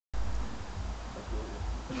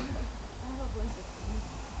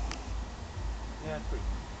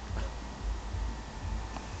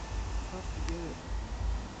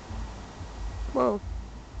Whoa.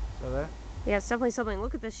 So that? Yeah, it's definitely something.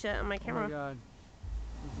 Look at this shit on my camera. Oh my god.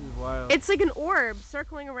 This is wild. It's like an orb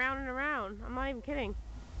circling around and around. I'm not even kidding.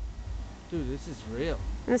 Dude, this is real.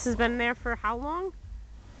 And this has been there for how long?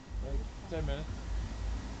 Like 10 minutes.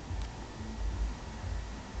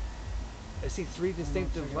 I see 3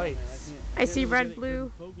 distinctive lights. I see red,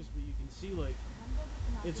 blue. Focus, but you can see like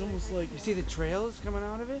it's almost like You see the trails coming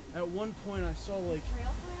out of it? at one point I saw like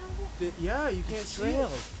Trails around it? yeah, you can't see it.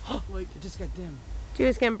 Trails. Like It just got dim. Dude,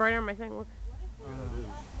 it's getting brighter on my thing. Look. What if they see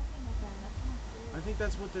us looking at them? That's not true. I think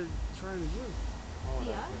that's what they're trying to do.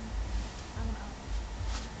 See us? I'm gonna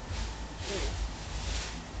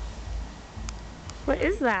What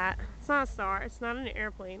is that? It's not a star. It's not an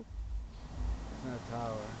airplane. It's not a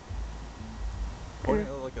tower. Or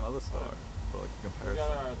like another star, for like a We comparison.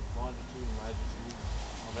 got our longitude and latitude,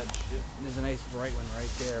 all that shit. And there's a nice bright one right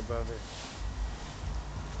there above it.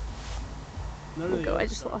 None of the Go. other I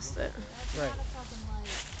just stars lost look it. That's Right. not a fucking light.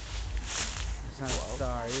 It's not a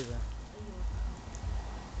star either.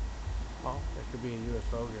 Oh, That could be a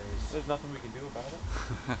UFO, guys. There's nothing we can do about it.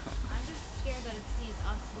 I'm just scared that it sees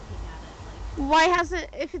us looking at it. Like, Why hasn't?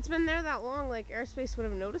 If it's been there that long, like airspace would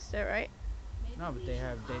have noticed it, right? maybe No, but we they should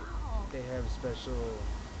have call. they have special.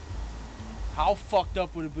 How fucked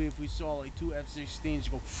up would it be if we saw like 2 F-16s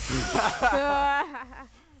go? Well, I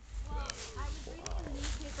was reading in the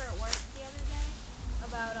newspaper at work the other day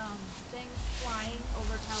about things flying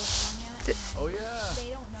over California. And oh yeah. they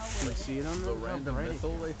don't know what Can you it see it is. on The there? random bright it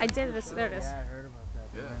missile. gets. I did this. There it is. Yeah, I heard about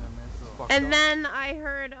that. The Yeah. random missile. Fucked And up. then I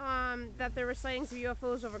heard that there were sightings of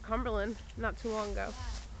UFOs over Cumberland not too long ago.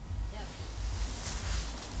 Yep.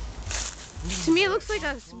 To me, it looks like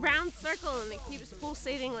a round circle, and it keeps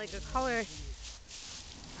pulsating like a color.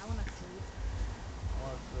 I want to sleep.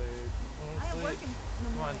 Honestly, I have work in the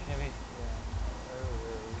come on, morning. Timmy.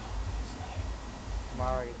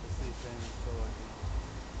 Tomorrow I get to sleep in. So lucky.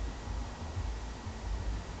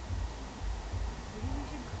 Maybe we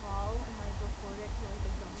should call and like report it to like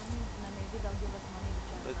the government, and then maybe they'll give us money to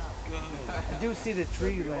check it Let's out. go. I do see the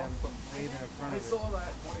tree That'd be lamp awesome. waving in front I of it. saw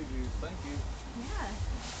that 20 views. Thank you. Yeah.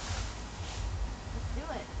 Let's do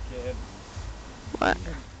it. Kid, What?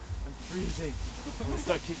 I'm freezing. I'm gonna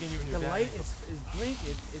start kicking you in The your back. light is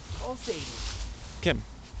blinking. It's pulsating. Kim.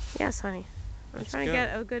 Yes, honey. I'm Let's trying to go.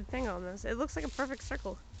 get a good thing on this. It looks like a perfect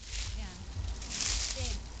circle. Yeah.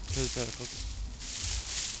 Big. Who's that? Focus.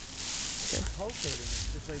 It's pulsating.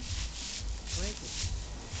 It's just like blinking.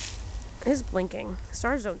 It is blinking.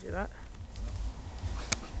 Stars don't do that.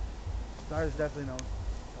 Stars definitely don't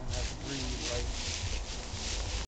have green light.